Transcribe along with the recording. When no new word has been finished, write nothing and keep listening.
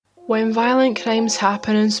When violent crimes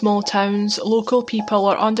happen in small towns, local people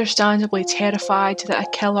are understandably terrified that a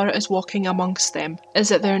killer is walking amongst them. Is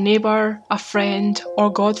it their neighbour, a friend, or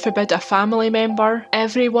God forbid a family member?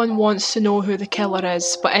 Everyone wants to know who the killer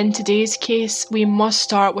is, but in today's case, we must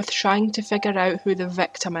start with trying to figure out who the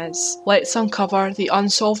victim is. Let's uncover the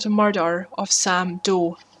unsolved murder of Sam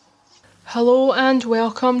Doe. Hello and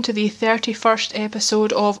welcome to the 31st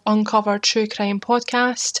episode of Uncover True Crime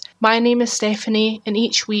Podcast. My name is Stephanie, and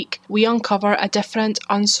each week we uncover a different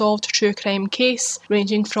unsolved true crime case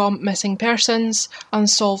ranging from missing persons,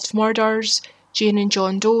 unsolved murders, Jane and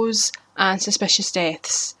John Does, and suspicious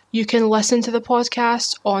deaths. You can listen to the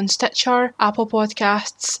podcast on Stitcher, Apple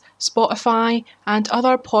Podcasts, Spotify, and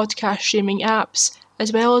other podcast streaming apps,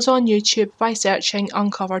 as well as on YouTube by searching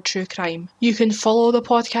Uncover True Crime. You can follow the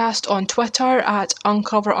podcast on Twitter at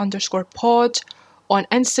uncover_pod, on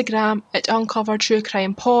Instagram at Uncover True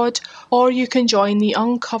Crime Pod, or you can join the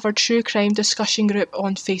Uncover True Crime discussion group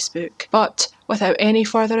on Facebook. But without any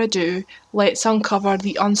further ado, let's uncover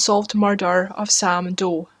the unsolved murder of Sam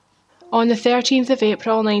Doe. On the 13th of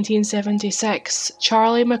April 1976,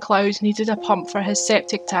 Charlie McLeod needed a pump for his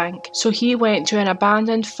septic tank, so he went to an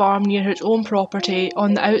abandoned farm near his own property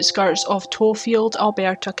on the outskirts of Toefield,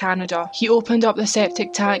 Alberta, Canada. He opened up the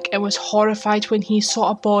septic tank and was horrified when he saw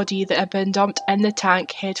a body that had been dumped in the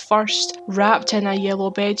tank head first, wrapped in a yellow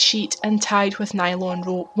bed sheet and tied with nylon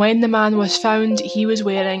rope. When the man was found, he was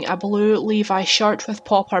wearing a blue Levi shirt with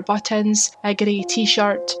popper buttons, a grey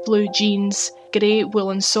t-shirt, blue jeans, grey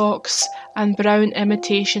woolen socks, and brown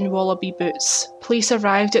imitation wallaby boots. Police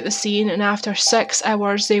arrived at the scene, and after 6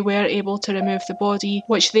 hours they were able to remove the body,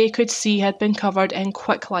 which they could see had been covered in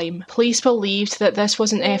quicklime. Police believed that this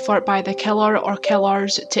was an effort by the killer or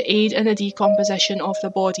killers to aid in the decomposition of the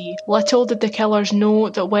body. Little did the killers know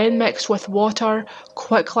that when mixed with water,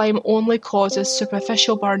 quicklime only causes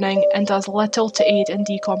superficial burning and does little to aid in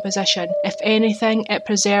decomposition. If anything, it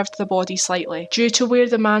preserved the body slightly. Due to where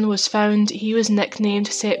the man was found, he was nicknamed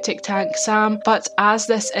Septic Tank Sam, but as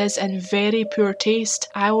this is in very poor taste,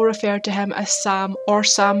 I will refer to him as Sam or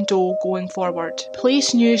Sam Doe going forward.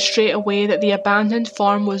 Police knew straight away that the abandoned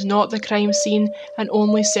farm was not the crime scene and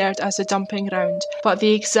only served as a dumping ground, but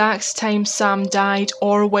the exact time Sam died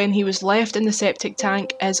or when he was left in the septic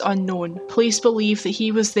tank is unknown. Police believe that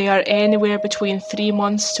he was there anywhere between 3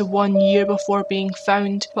 months to 1 year before being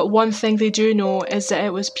found, but one thing they do know is that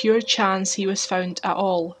it was pure chance he was found at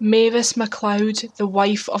all. Mavis McLeod, the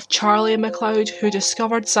wife of Charlie McLeod, who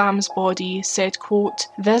discovered Sam's body, said, quote,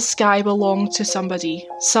 "This guy belonged to somebody.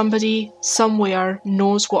 Somebody, somewhere,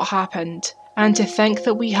 knows what happened. And to think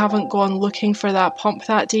that we haven't gone looking for that pump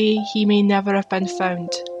that day, he may never have been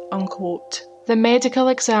found." Unquote. The medical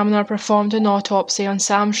examiner performed an autopsy on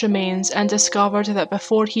Sam's remains and discovered that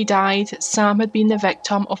before he died, Sam had been the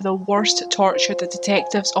victim of the worst torture the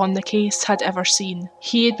detectives on the case had ever seen.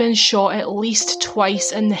 He had been shot at least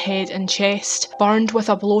twice in the head and chest, burned with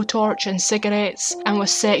a blowtorch and cigarettes, and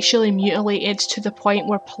was sexually mutilated to the point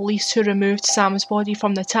where police who removed Sam's body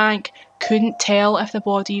from the tank couldn't tell if the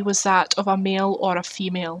body was that of a male or a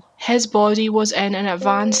female. His body was in an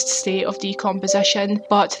advanced state of decomposition,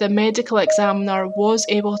 but the medical examiner was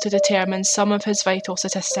able to determine some of his vital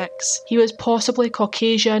statistics. He was possibly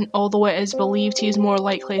Caucasian, although it is believed he is more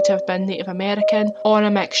likely to have been Native American, or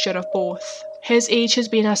a mixture of both. His age has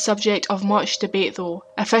been a subject of much debate though.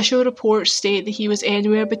 Official reports state that he was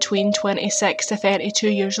anywhere between 26 to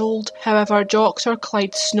 32 years old. However, Dr.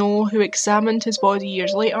 Clyde Snow, who examined his body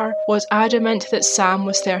years later, was adamant that Sam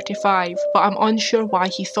was 35, but I'm unsure why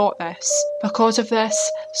he thought this. Because of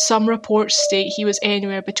this, some reports state he was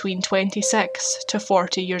anywhere between 26 to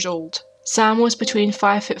 40 years old. Sam was between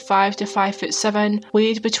 5'5" to 5'7",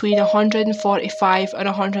 weighed between 145 and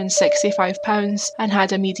 165 pounds, and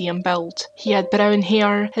had a medium build. He had brown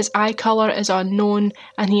hair, his eye colour is unknown,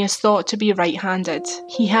 and he is thought to be right-handed.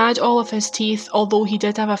 He had all of his teeth, although he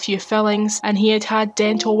did have a few fillings, and he had had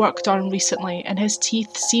dental work done recently, and his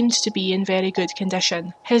teeth seemed to be in very good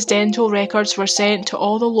condition. His dental records were sent to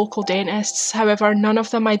all the local dentists, however none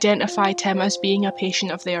of them identified him as being a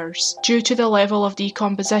patient of theirs. Due to the level of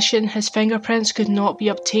decomposition, his fingerprints could not be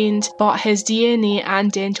obtained, but his DNA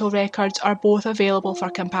and dental records are both available for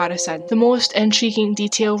comparison. The most intriguing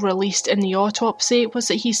detail released in the autopsy was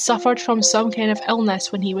that he suffered from some kind of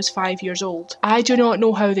illness when he was 5 years old. I do not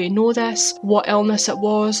know how they know this, what illness it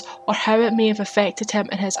was, or how it may have affected him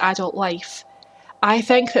in his adult life. I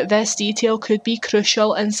think that this detail could be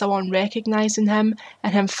crucial in someone recognising him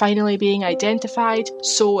and him finally being identified,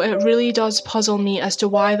 so it really does puzzle me as to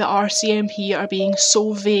why the RCMP are being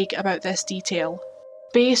so vague about this detail.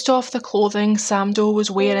 Based off the clothing Sam Doe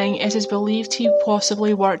was wearing, it is believed he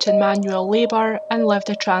possibly worked in manual labour and lived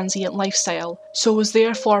a transient lifestyle, so was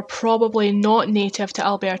therefore probably not native to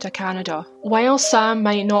Alberta, Canada. While Sam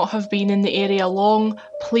might not have been in the area long,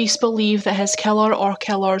 police believe that his killer or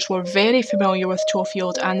killers were very familiar with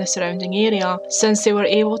Tofield and the surrounding area, since they were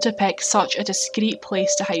able to pick such a discreet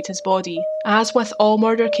place to hide his body. As with all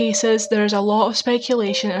murder cases, there is a lot of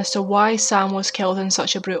speculation as to why Sam was killed in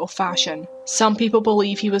such a brutal fashion. Some people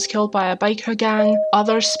believe he was killed by a biker gang,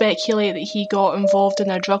 others speculate that he got involved in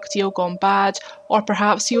a drug deal gone bad, or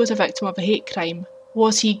perhaps he was a victim of a hate crime.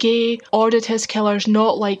 Was he gay, or did his killers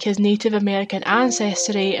not like his Native American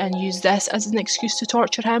ancestry and use this as an excuse to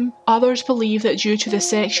torture him? Others believe that due to the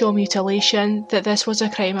sexual mutilation, that this was a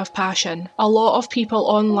crime of passion. A lot of people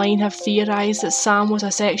online have theorised that Sam was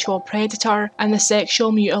a sexual predator and the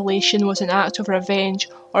sexual mutilation was an act of revenge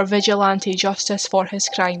or vigilante justice for his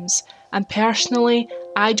crimes. And personally,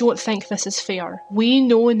 I don't think this is fair. We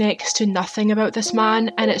know next to nothing about this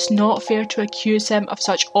man, and it's not fair to accuse him of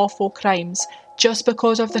such awful crimes just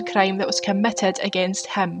because of the crime that was committed against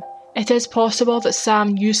him. It is possible that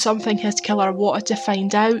Sam knew something his killer wanted to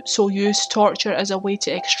find out, so used torture as a way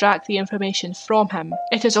to extract the information from him.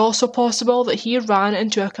 It is also possible that he ran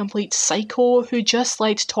into a complete psycho who just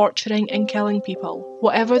liked torturing and killing people.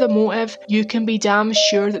 Whatever the motive, you can be damn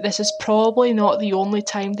sure that this is probably not the only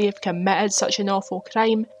time they have committed such an awful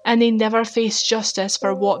crime, and they never faced justice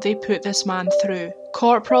for what they put this man through.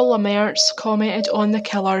 Corporal Lamertz commented on the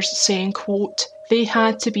killers saying, quote, "They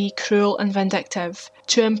had to be cruel and vindictive.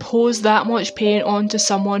 To impose that much pain onto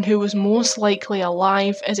someone who was most likely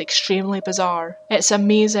alive is extremely bizarre. It's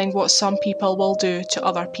amazing what some people will do to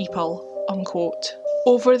other people." Unquote.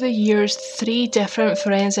 Over the years, 3 different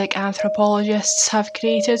forensic anthropologists have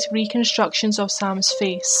created reconstructions of Sam's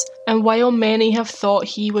face, and while many have thought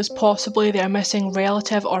he was possibly their missing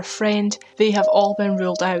relative or friend, they have all been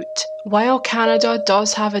ruled out. While Canada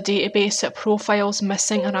does have a database that profiles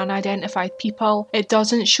missing and unidentified people, it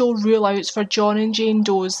doesn't show rule-outs for John and Jane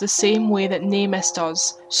Does the same way that NamUs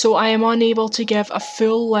does, so I am unable to give a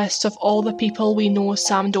full list of all the people we know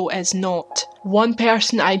Sam Doe is not. One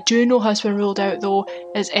person I do know has been ruled out though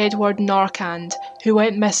is Edward Narkand, who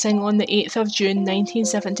went missing on the 8th of June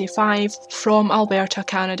 1975 from Alberta,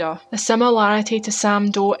 Canada. The similarity to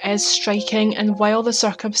Sam Doe is striking, and while the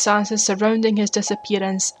circumstances surrounding his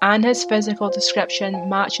disappearance and his physical description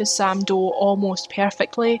matches Sam Doe almost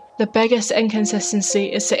perfectly, the biggest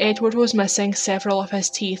inconsistency is that Edward was missing several of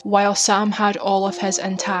his teeth while Sam had all of his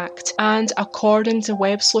intact, and according to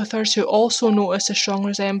web sleuthers who also noticed a strong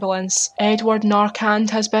resemblance, Edward Narkand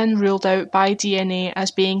has been ruled out by DNA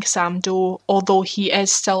as being Sam Doe, although he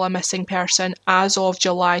is still a missing person as of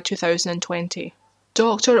July 2020.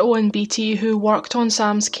 Dr. Owen Beattie, who worked on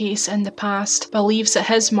Sam's case in the past, believes that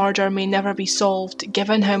his murder may never be solved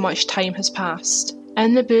given how much time has passed.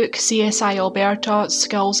 In the book CSI Alberta,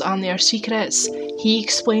 Skulls and Their Secrets, he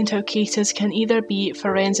explained how cases can either be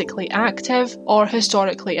forensically active or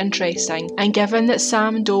historically interesting, and given that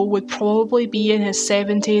Sam Doe would probably be in his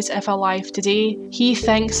 70s if alive today, he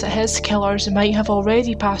thinks that his killers might have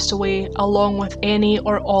already passed away along with any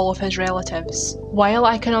or all of his relatives. While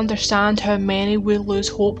I can understand how many will lose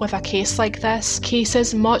hope with a case like this,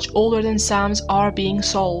 cases much older than Sam's are being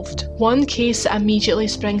solved. One case that immediately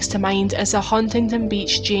springs to mind is the Huntington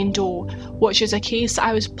Beach Jane Doe, which is a case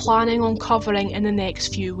I was planning on covering in the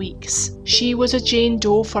next few weeks. She was a Jane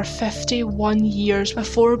Doe for 51 years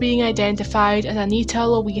before being identified as Anita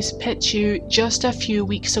Louise Pichu just a few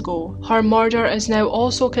weeks ago. Her murder is now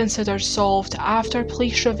also considered solved after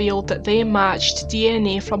police revealed that they matched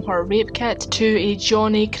DNA from her rape kit to a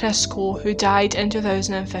Johnny Crisco who died in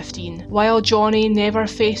 2015. While Johnny never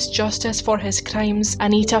faced justice for his crimes,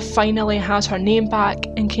 Anita finally has her name back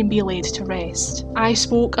and can be laid to rest. I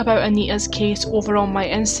spoke about Anita's case over on my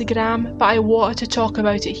Instagram, but I wanted to talk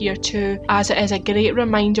about it here too, as it is a great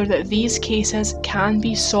reminder that these cases can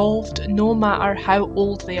be solved no matter how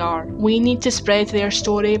old they are. We need to spread their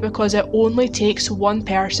story because it only takes one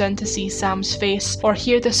person to see Sam's face or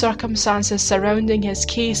hear the circumstances surrounding his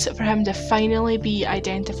case for him to finally be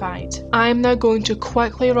identified. I am now going to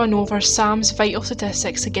quickly run over Sam's vital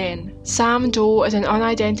statistics again. Sam Doe is an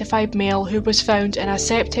unidentified male who was found in a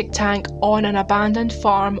septic tank on an abandoned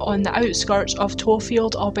farm on the outskirts of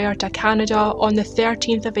Tofield, Alberta, Canada on the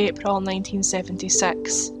 13th of April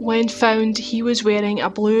 1976. When found, he was wearing a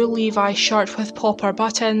blue Levi shirt with popper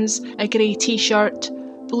buttons, a grey t-shirt,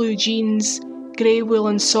 blue jeans, grey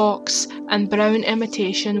woolen socks and brown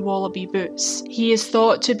imitation wallaby boots. He is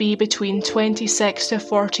thought to be between 26 to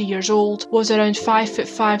 40 years old, was around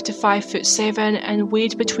 5'5" to 5'7" and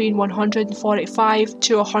weighed between 145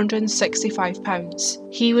 to 165 pounds.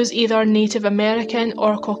 He was either Native American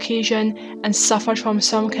or Caucasian and suffered from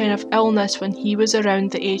some kind of illness when he was around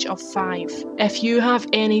the age of 5. If you have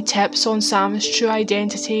any tips on Sam's true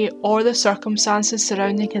identity or the circumstances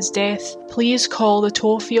surrounding his death, please call the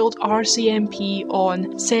Tofield RCMP on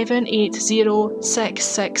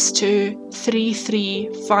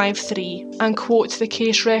 780-662-3353 and quote the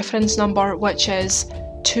case reference number, which is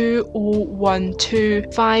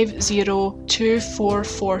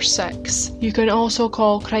 2012502446. You can also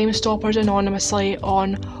call Crime Stoppers anonymously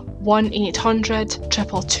on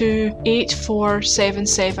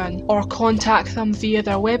 1-800-222-8477 or contact them via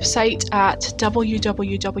their website at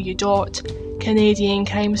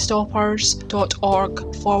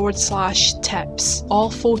www.canadiancrimestoppers.org/tips.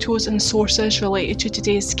 All photos and sources related to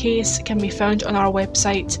today's case can be found on our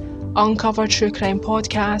website,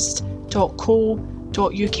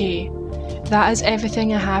 uncovertruecrimepodcast.co.uk. That is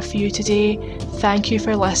everything I have for you today. Thank you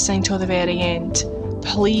for listening till the very end.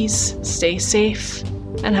 Please stay safe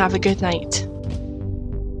and have a good night.